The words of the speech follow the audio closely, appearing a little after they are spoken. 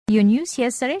Your news,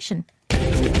 here's Sureshan.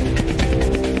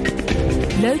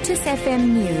 Lotus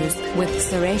FM News with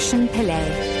Sureshan Pillay.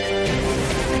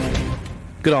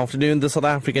 Good afternoon. The South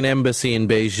African Embassy in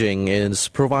Beijing is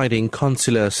providing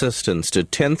consular assistance to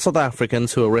 10 South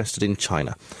Africans who were arrested in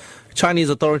China. Chinese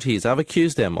authorities have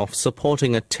accused them of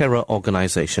supporting a terror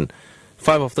organization.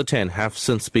 5 of the 10 have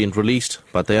since been released,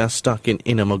 but they are stuck in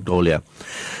Inner Mongolia.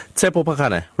 Tsepo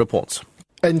Pakane reports.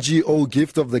 NGO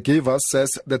Gift of the Giver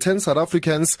says the 10 South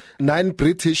Africans, 9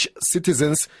 British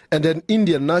citizens and an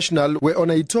Indian national were on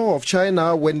a tour of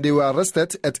China when they were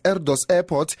arrested at Erdos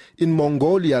Airport in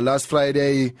Mongolia last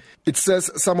Friday. It says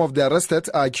some of the arrested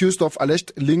are accused of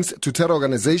alleged links to terror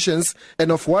organizations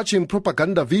and of watching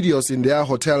propaganda videos in their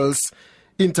hotels.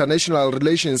 International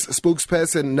Relations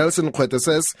spokesperson Nelson Kwete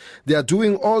says they are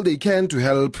doing all they can to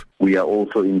help. We are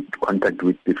also in contact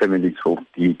with the families of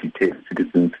the detained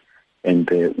citizens, and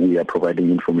we are providing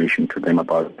information to them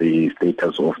about the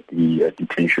status of the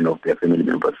detention of their family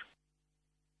members.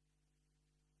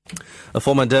 A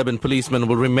former Durban policeman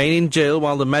will remain in jail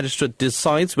while the magistrate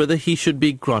decides whether he should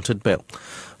be granted bail.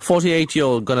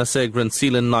 48-year-old Gunasekharan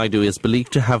Seelan Naidu is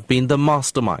believed to have been the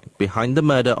mastermind behind the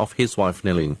murder of his wife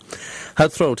Nalini. Her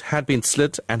throat had been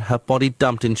slit and her body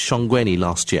dumped in Shongweni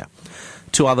last year.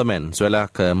 2 other men,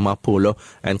 Zwelaka Mapulo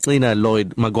and Klina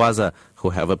Lloyd Magwaza, who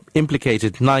have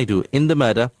implicated Naidu in the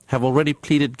murder, have already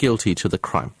pleaded guilty to the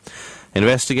crime.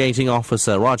 Investigating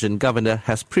officer Rajan Govender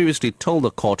has previously told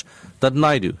the court that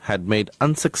Naidu had made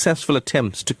unsuccessful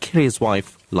attempts to kill his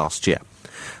wife last year.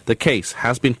 The case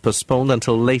has been postponed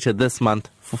until later this month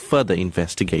for further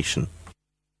investigation.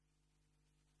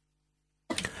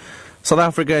 South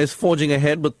Africa is forging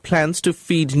ahead with plans to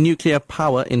feed nuclear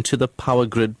power into the power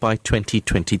grid by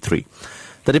 2023.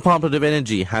 The Department of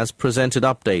Energy has presented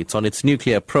updates on its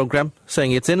nuclear program,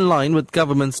 saying it's in line with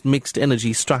government's mixed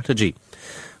energy strategy.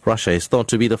 Russia is thought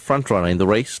to be the frontrunner in the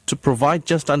race to provide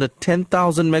just under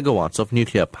 10,000 megawatts of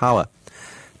nuclear power.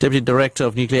 Deputy Director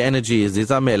of Nuclear Energy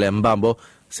Zizamele Mbambo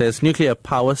says nuclear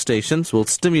power stations will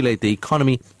stimulate the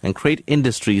economy and create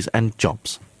industries and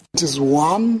jobs. It is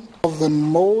one of the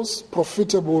most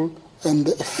profitable and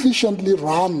efficiently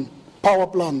run power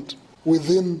plant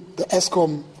within the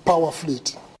Eskom power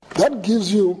fleet. That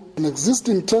gives you an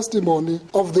existing testimony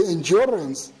of the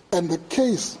endurance and the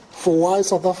case for why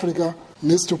South Africa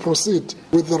needs to proceed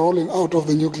with the rolling out of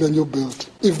the nuclear new build.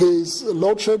 If there is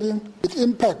load shedding, it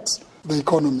impacts the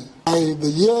economy. By the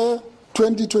year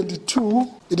 2022,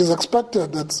 it is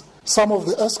expected that some of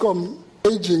the Eskom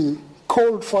aging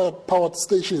coal-fired power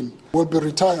station will be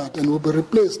retired and will be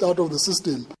replaced out of the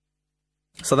system.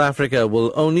 South Africa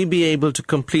will only be able to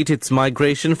complete its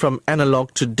migration from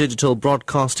analog to digital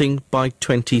broadcasting by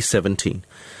 2017.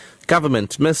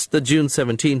 Government missed the June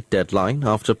 17th deadline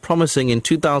after promising in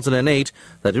 2008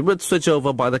 that it would switch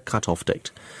over by the cut-off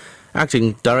date.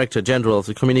 Acting Director General of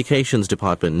the Communications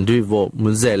Department, Nduvo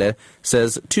Muzele,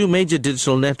 says 2 major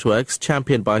digital networks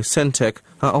championed by Centec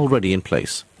are already in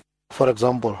place. For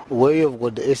example, where you've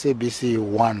got the SABC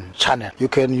 1 channel, you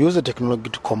can use the technology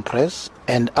to compress,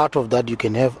 and out of that you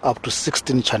can have up to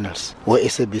 16 channels where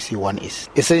SABC 1 is.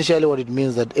 Essentially what it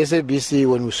means that SABC,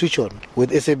 when we switch on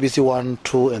with SABC 1,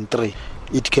 2 and 3,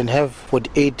 it can have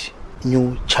 48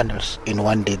 new channels in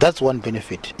one day. That's one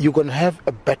benefit. You can have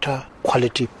a better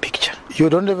quality picture. You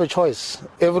don't have a choice.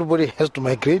 Everybody has to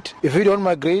migrate. If you don't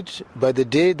migrate, by the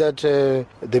day that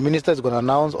the minister is going to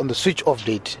announce on the switch-off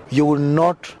date, you will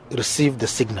not receive the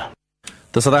signal.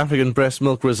 The South African Breast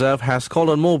Milk Reserve has called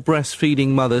on more breastfeeding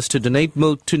mothers to donate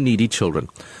milk to needy children.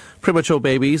 Premature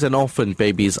babies and orphan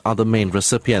babies are the main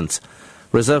recipients.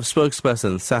 Reserve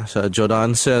spokesperson Sasha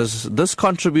Jordan says this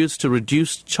contributes to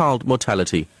reduced child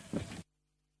mortality.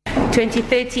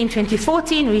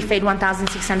 2013-2014, we fed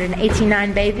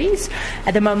 1,689 babies.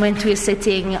 At the moment, we're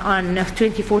sitting on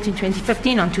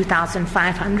 2014-2015 on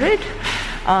 2,500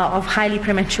 of highly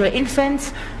premature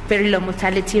infants, very low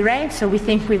mortality rate. So we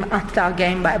think we've upped our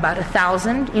game by about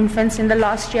 1,000 infants in the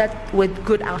last year with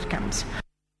good outcomes.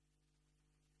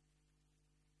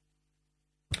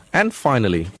 And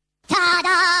finally,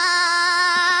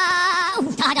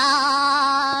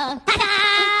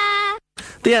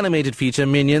 the animated feature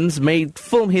Minions made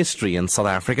film history in South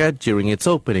Africa during its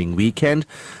opening weekend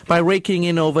by raking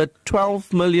in over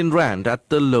 12 million rand at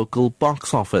the local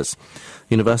box office.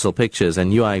 Universal Pictures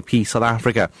and UIP South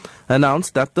Africa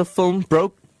announced that the film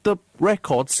broke the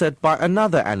record set by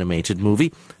another animated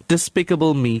movie,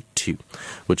 Despicable Me 2,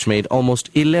 which made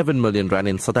almost 11 million rand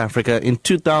in South Africa in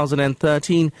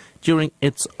 2013 during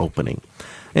its opening.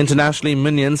 Internationally,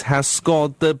 Minions has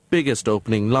scored the biggest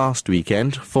opening last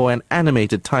weekend for an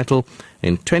animated title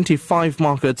in 25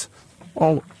 markets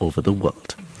all over the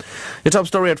world. Your top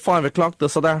story at 5 o'clock. The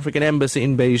South African Embassy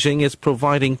in Beijing is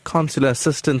providing consular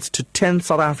assistance to 10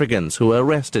 South Africans who were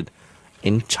arrested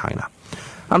in China.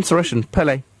 I'm Suresh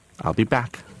Pillay. I'll be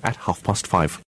back at 5:30.